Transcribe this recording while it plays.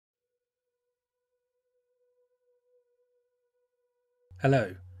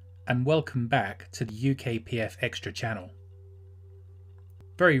Hello, and welcome back to the UKPF Extra channel.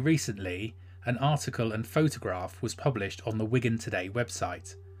 Very recently, an article and photograph was published on the Wigan Today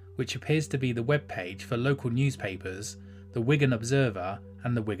website, which appears to be the webpage for local newspapers, the Wigan Observer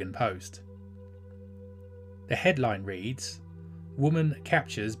and the Wigan Post. The headline reads, "Woman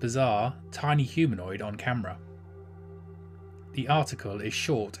captures bizarre, tiny humanoid on camera." The article is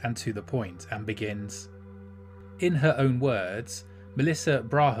short and to the point and begins, in her own words, Mellisa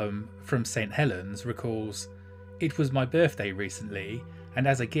Braham from St Helens recalls, "It was my birthday recently, and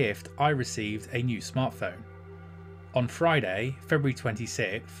as a gift I received a new smartphone. On Friday, February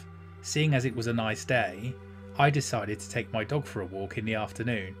 26th, seeing as it was a nice day, I decided to take my dog for a walk in the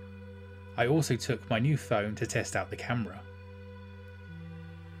afternoon. I also took my new phone to test out the camera.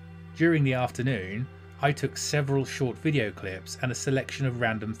 During the afternoon, I took several short video clips and a selection of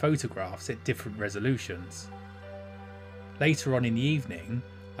random photographs at different resolutions. Later on in the evening,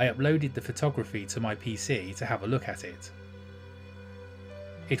 I uploaded the photography to my PC to have a look at it.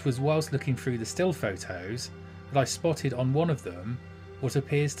 It was whilst looking through the still photos that I spotted on one of them what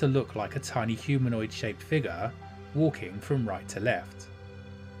appears to look like a tiny humanoid shaped figure walking from right to left."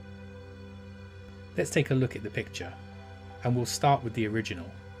 Let's take a look at the picture, and we'll start with the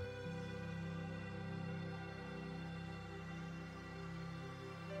original.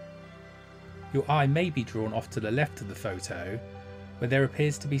 Your eye may be drawn off to the left of the photo, where there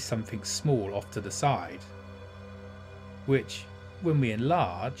appears to be something small off to the side, which, when we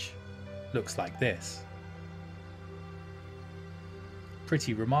enlarge, looks like this.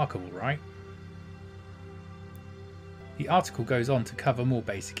 Pretty remarkable, right? The article goes on to cover more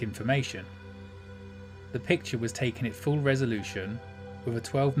basic information. The picture was taken at full resolution with a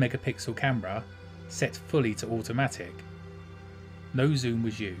 12 megapixel camera set fully to automatic. No zoom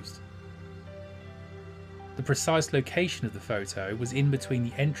was used. The precise location of the photo was in between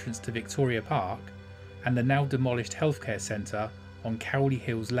the entrance to Victoria Park and the now demolished healthcare centre on Cowley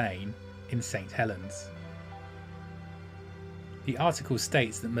Hills Lane in St Helens. The article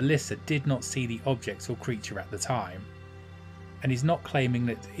states that Mellisa did not see the object or creature at the time, and is not claiming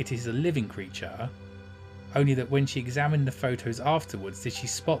that it is a living creature, only that when she examined the photos afterwards did she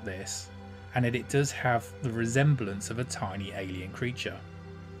spot this, and that it does have the resemblance of a tiny alien creature.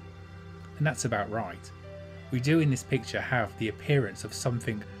 And that's about right. We do in this picture have the appearance of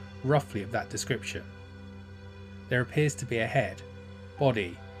something roughly of that description. There appears to be a head,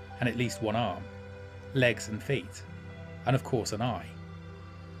 body, and at least one arm, legs and feet, and of course an eye,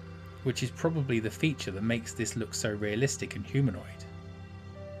 which is probably the feature that makes this look so realistic and humanoid.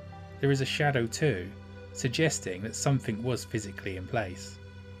 There is a shadow too, suggesting that something was physically in place.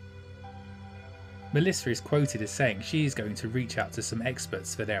 Mellisa is quoted as saying she is going to reach out to some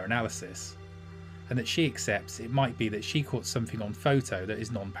experts for their analysis, and that she accepts it might be that she caught something on photo that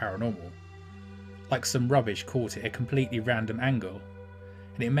is non-paranormal, like some rubbish caught at a completely random angle,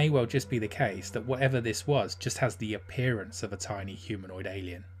 and it may well just be the case that whatever this was just has the appearance of a tiny humanoid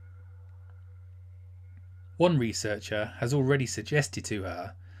alien. One researcher has already suggested to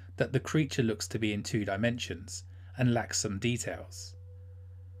her that the creature looks to be in 2 dimensions and lacks some details.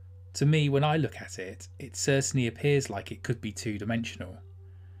 To me, when I look at it, it certainly appears like it could be 2-dimensional,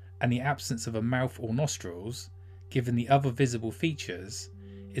 and the absence of a mouth or nostrils, given the other visible features,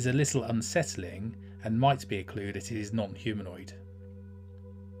 is a little unsettling and might be a clue that it is non-humanoid.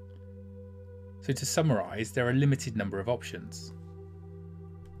 So to summarise, there are a limited number of options.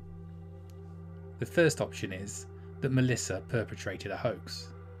 The first option is that Mellisa perpetrated a hoax.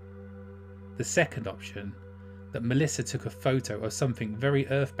 The second option, that Mellisa took a photo of something very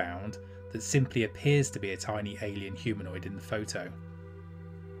earthbound that simply appears to be a tiny alien humanoid in the photo.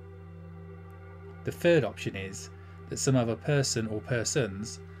 The third option is that some other person or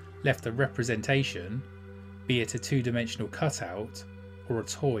persons left a representation, be it a 2-dimensional cutout or a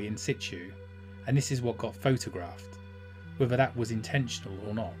toy in situ, and this is what got photographed, whether that was intentional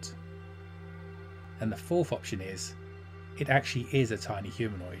or not. And the fourth option is, it actually is a tiny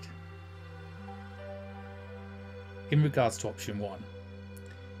humanoid. In regards to option 1,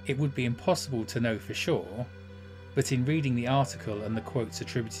 it would be impossible to know for sure, but in reading the article and the quotes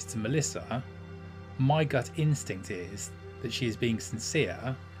attributed to Mellisa, my gut instinct is that she is being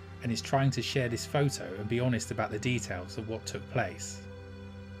sincere and is trying to share this photo and be honest about the details of what took place.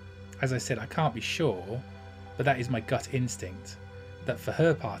 As I said, I can't be sure, but that is my gut instinct, that for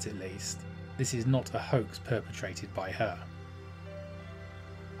her part at least, this is not a hoax perpetrated by her.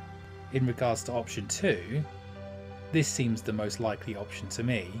 In regards to option 2, this seems the most likely option to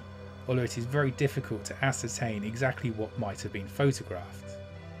me, although it is very difficult to ascertain exactly what might have been photographed.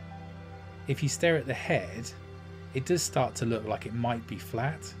 If you stare at the head, it does start to look like it might be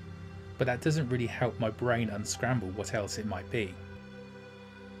flat, but that doesn't really help my brain unscramble what else it might be.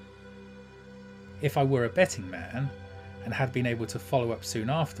 If I were a betting man and had been able to follow up soon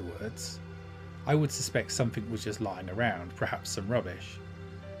afterwards, I would suspect something was just lying around, perhaps some rubbish,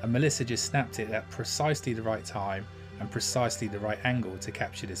 and Mellisa just snapped it at precisely the right time and precisely the right angle to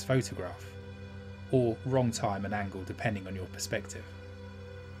capture this photograph, or wrong time and angle depending on your perspective.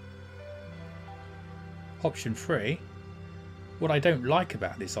 Option 3. What I don't like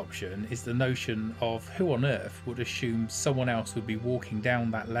about this option is the notion of who on earth would assume someone else would be walking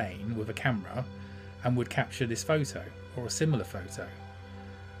down that lane with a camera and would capture this photo or a similar photo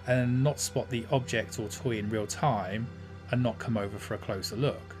and not spot the object or toy in real time and not come over for a closer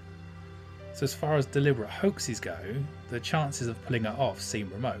look. So as far as deliberate hoaxes go, the chances of pulling it off seem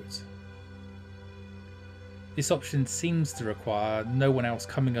remote. This option seems to require no one else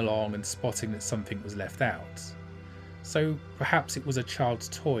coming along and spotting that something was left out. So perhaps it was a child's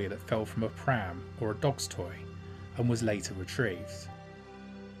toy that fell from a pram or a dog's toy and was later retrieved.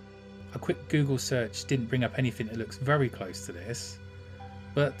 A quick Google search didn't bring up anything that looks very close to this,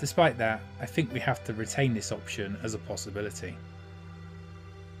 but despite that, I think we have to retain this option as a possibility.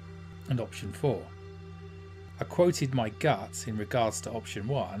 And option 4. I quoted my gut in regards to option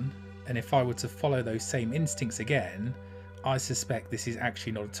 1, and if I were to follow those same instincts again, I suspect this is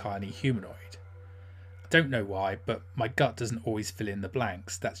actually not a tiny humanoid. I don't know why, but my gut doesn't always fill in the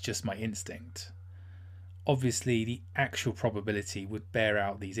blanks, that's just my instinct. Obviously, the actual probability would bear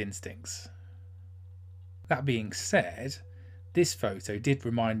out these instincts. That being said, this photo did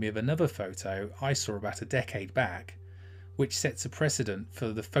remind me of another photo I saw about a decade back, which sets a precedent for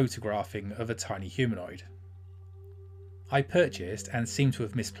the photographing of a tiny humanoid. I purchased and seem to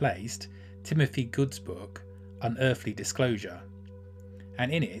have misplaced Timothy Good's book, Unearthly Disclosure,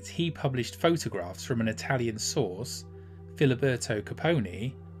 and in it he published photographs from an Italian source, Filiberto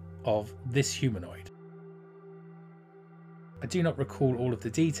Caponi, of this humanoid. I do not recall all of the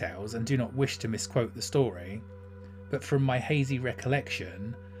details and do not wish to misquote the story, but from my hazy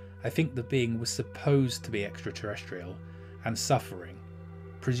recollection, I think the being was supposed to be extraterrestrial and suffering,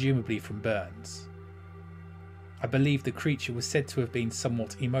 presumably from burns. I believe the creature was said to have been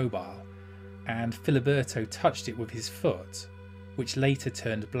somewhat immobile, and Filiberto touched it with his foot, which later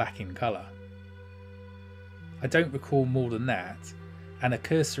turned black in colour. I don't recall more than that, and a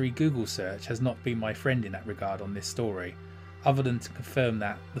cursory Google search has not been my friend in that regard on this story, other than to confirm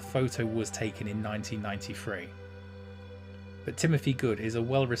that the photo was taken in 1993. But Timothy Good is a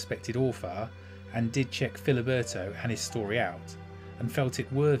well-respected author and did check Filiberto and his story out, and felt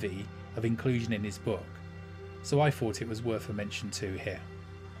it worthy of inclusion in his book, so I thought it was worth a mention too here.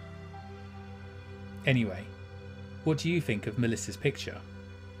 Anyway, what do you think of Mellisa's picture?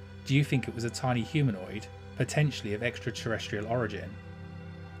 Do you think it was a tiny humanoid, potentially of extraterrestrial origin?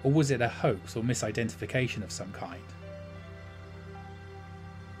 Or was it a hoax or misidentification of some kind?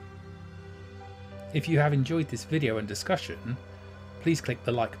 If you have enjoyed this video and discussion, please click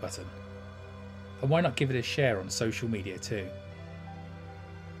the like button. And why not give it a share on social media too?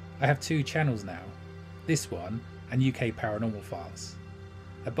 I have 2 channels now, this one and UK Paranormal Files.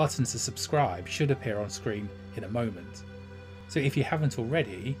 A button to subscribe should appear on screen in a moment, so if you haven't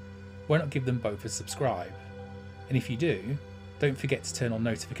already, why not give them both a subscribe? And if you do, don't forget to turn on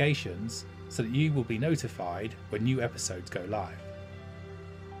notifications so that you will be notified when new episodes go live.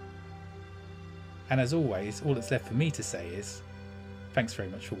 And as always, all that's left for me to say is, thanks very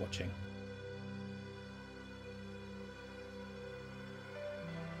much for watching.